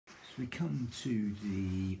we come to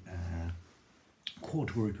the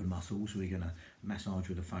quadruple muscles. We're going to massage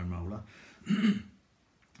with a foam roller.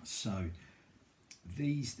 So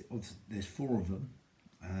there's 4 of them.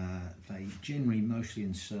 They generally mostly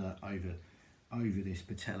insert over this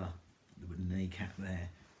patella, the kneecap there,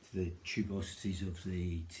 to the tubosities of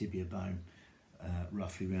the tibia bone,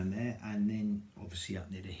 roughly around there, and then obviously up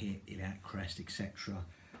near the hip, iliac crest, etc.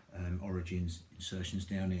 Origins, insertions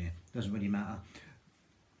down here. Doesn't really matter.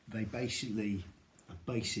 They basically a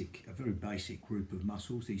very basic group of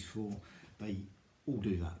muscles. These 4, they all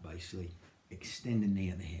do that basically. Extend the knee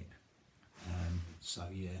at the hip. So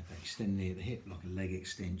yeah, they extend the knee at the hip like a leg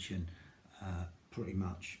extension. Pretty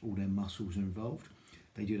much all their muscles are involved.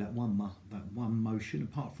 They do that one motion,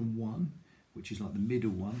 apart from one, which is like the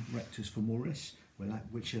middle one, rectus femoris,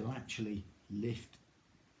 which will actually lift.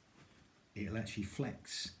 It'll actually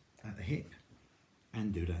flex at the hip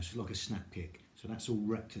and do that. It's like a snap kick. So that's all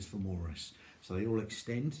rectus femoris. So they all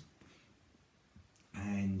extend,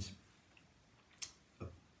 and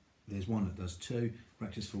there's one that does 2,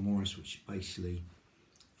 rectus femoris, which basically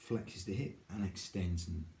flexes the hip and extends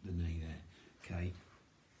the knee there. Okay,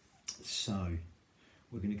 so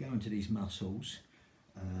we're going to go into these muscles.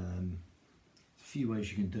 A few ways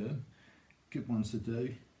you can do them, good ones to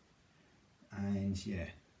do, and yeah.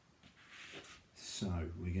 So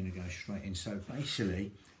we're going to go straight in. So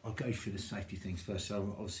basically, I'll go through the safety things first.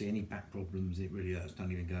 So obviously, any back problems, it really hurts,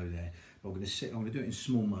 don't even go there. But I'm going to do it in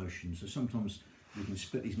small motions. So sometimes we can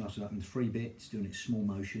split these muscles up in 3 bits, doing it small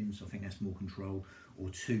motions. I think that's more control, or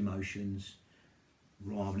 2 motions,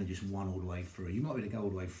 rather than just one all the way through. You might be able to go all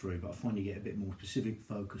the way through, but I find you get a bit more specific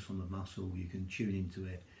focus on the muscle. You can tune into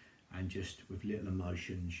it, and just with little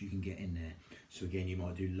emotions, you can get in there. So again, you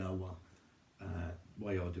might do lower.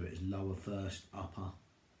 Way I do it is lower first, upper,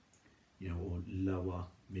 or lower,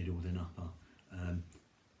 middle, then upper.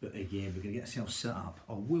 But again, we're going to get ourselves set up.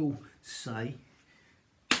 I will say,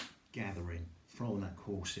 gathering, throw on that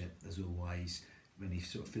corset as always. When these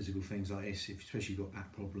sort of physical things like this, especially if you've got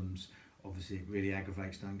back problems, obviously it really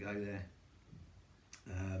aggravates, don't go there.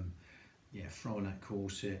 Yeah, throw on that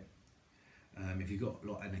corset. If you've got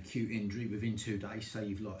like an acute injury within 2 days, say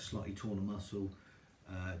you've like slightly torn a muscle,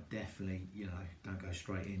 definitely, don't go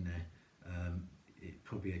straight in there. It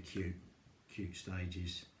probably acute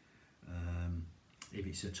stages. If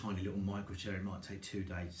it's a tiny little micro tear, it might take 2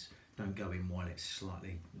 days. Don't go in while it's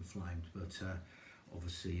slightly inflamed, but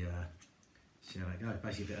obviously see how that goes.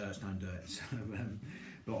 Basically, if it hurts, don't do it. So,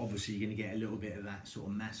 but obviously, you're going to get a little bit of that sort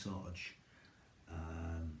of massage,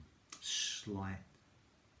 slight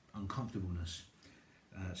uncomfortableness.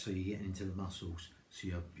 So you're getting into the muscles. So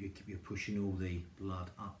you're pushing all the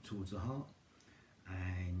blood up towards the heart,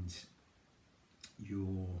 and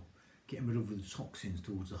you're getting rid of the toxins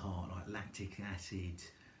towards the heart, like lactic acid,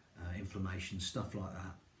 inflammation, stuff like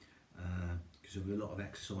that. Because of a lot of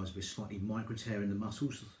exercise, we're slightly micro tearing the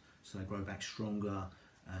muscles, so they grow back stronger.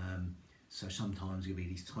 So sometimes there'll be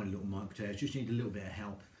these tiny little micro tears. Just need a little bit of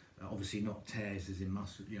help. Obviously not tears as in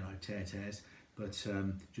muscle, tears. But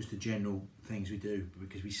just the general things we do,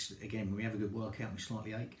 because again, when we have a good workout and we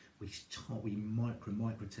slightly ache, we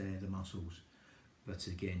micro tear the muscles. But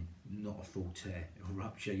again, not a full tear or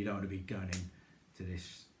rupture. You don't want to be going into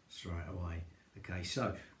this straight away. Okay,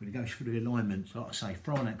 so we're going to go through the alignment. Like I say,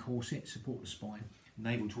 throw on that corset, support the spine,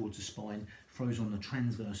 navel towards the spine, throws on the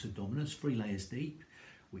transverse abdominis, 3 layers deep,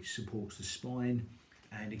 which supports the spine.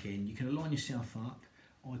 And again, you can align yourself up.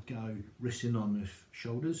 I'd go wrists in line with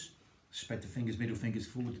shoulders. Spread the fingers, middle fingers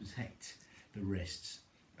forward to protect the wrists.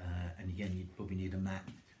 And again, you'd probably need a mat,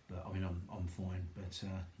 but I mean, I'm fine, but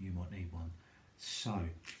you might need one. So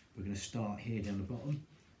we're going to start here down the bottom.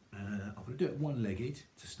 I'm going to do it one-legged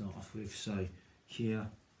to start off with. So here,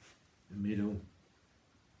 the middle,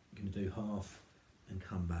 I'm going to do half and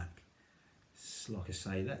come back. So like I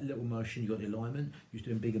say, that little motion, you've got the alignment. You're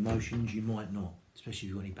doing bigger motions, you might not, especially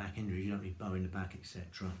if you've got any back injuries, you don't need bow in the back,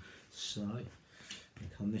 etc. So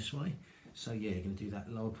come this way. So yeah, you're going to do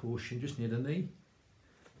that lower portion just near the knee,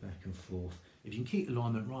 back and forth. If you can keep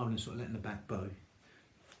alignment rather than sort of letting the back bow,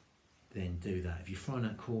 then do that. If you find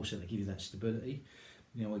that corset that gives you that stability.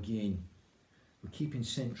 Now again, we're keeping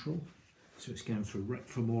central, so it's going through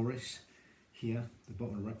rectus femoris here, the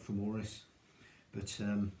bottom of rectus femoris. But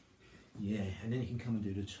yeah, and then you can come and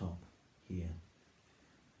do the top here.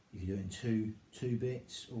 You can do it in two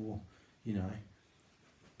bits, or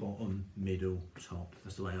bottom, middle, top.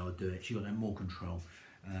 That's the way I would do it. So you've got that more control.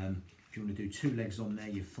 If you want to do 2 legs on there,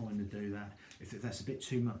 you're fine to do that. If that's a bit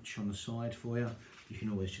too much on the side for you, you can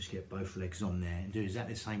always just get both legs on there and do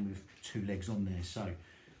exactly the same with 2 legs on there. So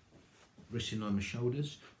wrists in line with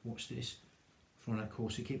shoulders. Watch this. from that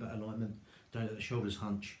corset, keep that alignment, don't let the shoulders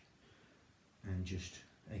hunch, and just,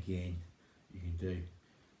 again, you can do,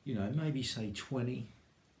 you know, maybe say 20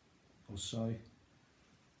 or so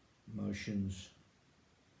motions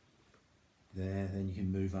there, then you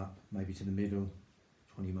can move up maybe to the middle,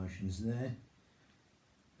 20 motions there,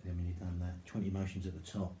 and then when you've done that, 20 motions at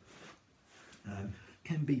the top.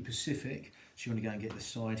 Can be Pacific, so you want to go and get the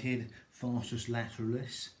side head, fastest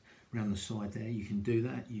lateralis, around the side there, you can do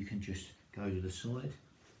that, you can just go to the side,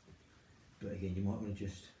 but again you might want to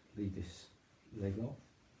just leave this leg off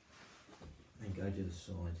and go to the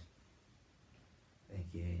side.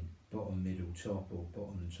 Again, bottom, middle, top, or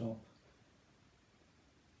bottom and top.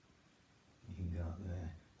 You can go up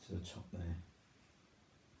there to the top there.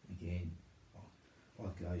 Again,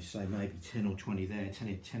 I'd go say maybe 10 or 20 there,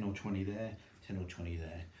 10 or 20 there, 10 or 20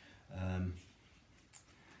 there.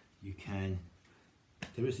 You can,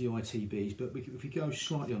 there is the ITBs, but if you go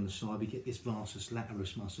slightly on the side, we get this varus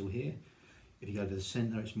lataris muscle here. If you go to the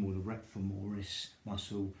centre, it's more the rectus femoris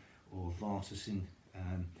muscle, or varus in.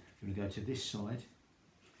 If you want to go to this side,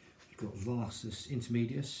 you've got varus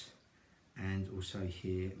intermedius, and also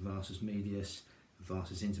here varus medius,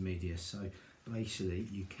 varus intermedius. So basically,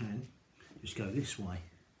 you can just go this way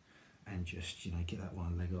and just, you know, get that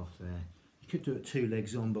one leg off there. You could do it 2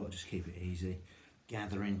 legs on, but I'll just keep it easy.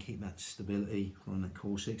 Gather in, keep that stability on that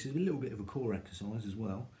corset. It's a little bit of a core exercise as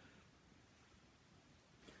well.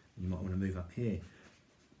 You might want to move up here,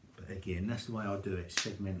 but again, that's the way I do it.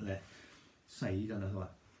 Segment, let say you don't know,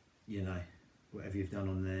 like, you know, whatever you've done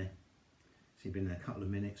on there. So you've been there a couple of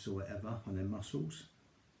minutes or whatever on their muscles.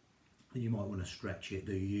 And you might want to stretch it,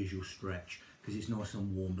 do your usual stretch, because it's nice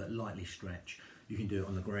and warm, but lightly stretch. You can do it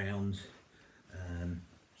on the ground,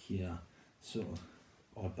 here, sort of,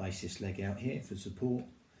 I'd base this leg out here for support,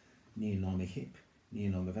 knee in line with hip, knee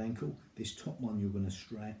in line with ankle. This top one you're going to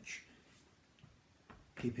stretch,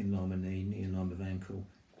 keep in line with knee, knee in line with ankle,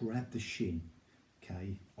 grab the shin,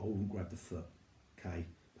 okay, I wouldn't grab the foot, okay,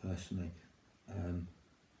 personally, and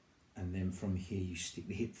then from here you stick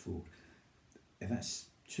the hip forward. If that's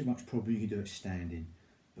too much problem, you can do it standing,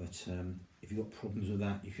 but if you've got problems with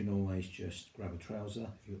that, you can always just grab a trouser,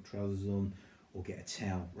 if you've got trousers on, or get a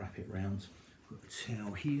towel, wrap it round. Got a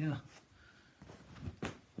towel here, you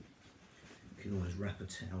can always wrap a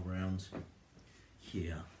towel round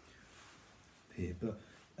here, but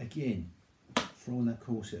again, throw on that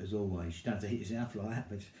corset as always. You don't have to hit yourself like that,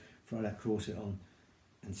 but throw that corset on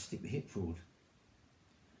and stick the hip forward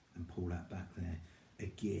and pull that back there.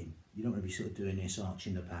 Again, you don't want to be sort of doing this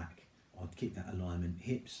arching the back. I'd keep that alignment,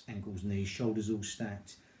 hips, ankles, knees, shoulders all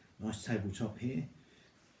stacked, nice tabletop here.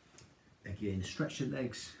 Again, stretch your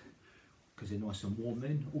legs because they're nice and warm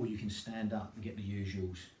then, or you can stand up and get the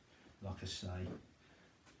usuals. Like I say,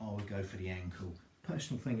 I would go for the ankle.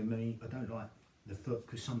 Personal thing of me, I don't like the foot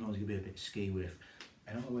because sometimes it can be a bit ski with,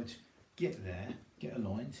 and I would get there, get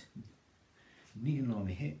aligned, knee in line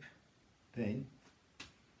with hip, then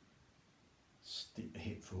stick the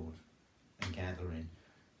hip forward and gather in.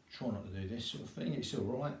 Try not to do this sort of thing, it's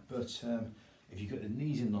alright, but if you've got the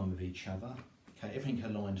knees in line with each other, okay, everything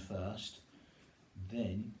aligned first,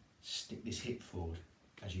 then stick this hip forward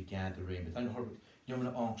as you gather in, but you don't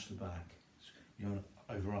want to arch the back, you don't want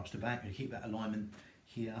to over arch the back, you keep that alignment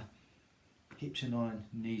here, hips in line,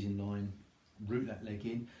 knees in line, root that leg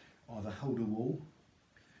in, either hold a wall,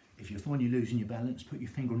 if you find you're losing your balance, put your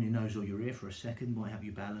finger on your nose or your ear for a second, might help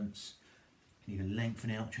you balance. You can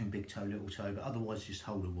lengthen out between big toe, little toe, but otherwise just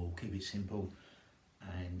hold a wall, keep it simple,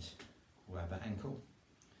 and grab that ankle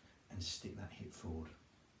and stick that hip forward.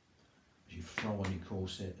 As you throw on your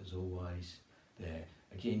corset, as always, there.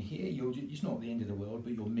 Again here, it's not the end of the world,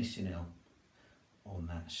 but you're missing out on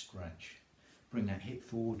that stretch. Bring that hip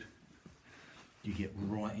forward, you get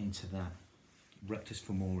right into that rectus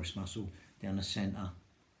femoris muscle, down the centre,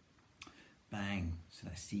 bang. So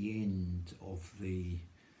that's the end of the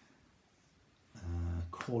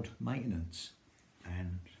quad maintenance,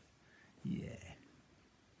 and yeah,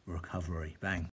 recovery, bang.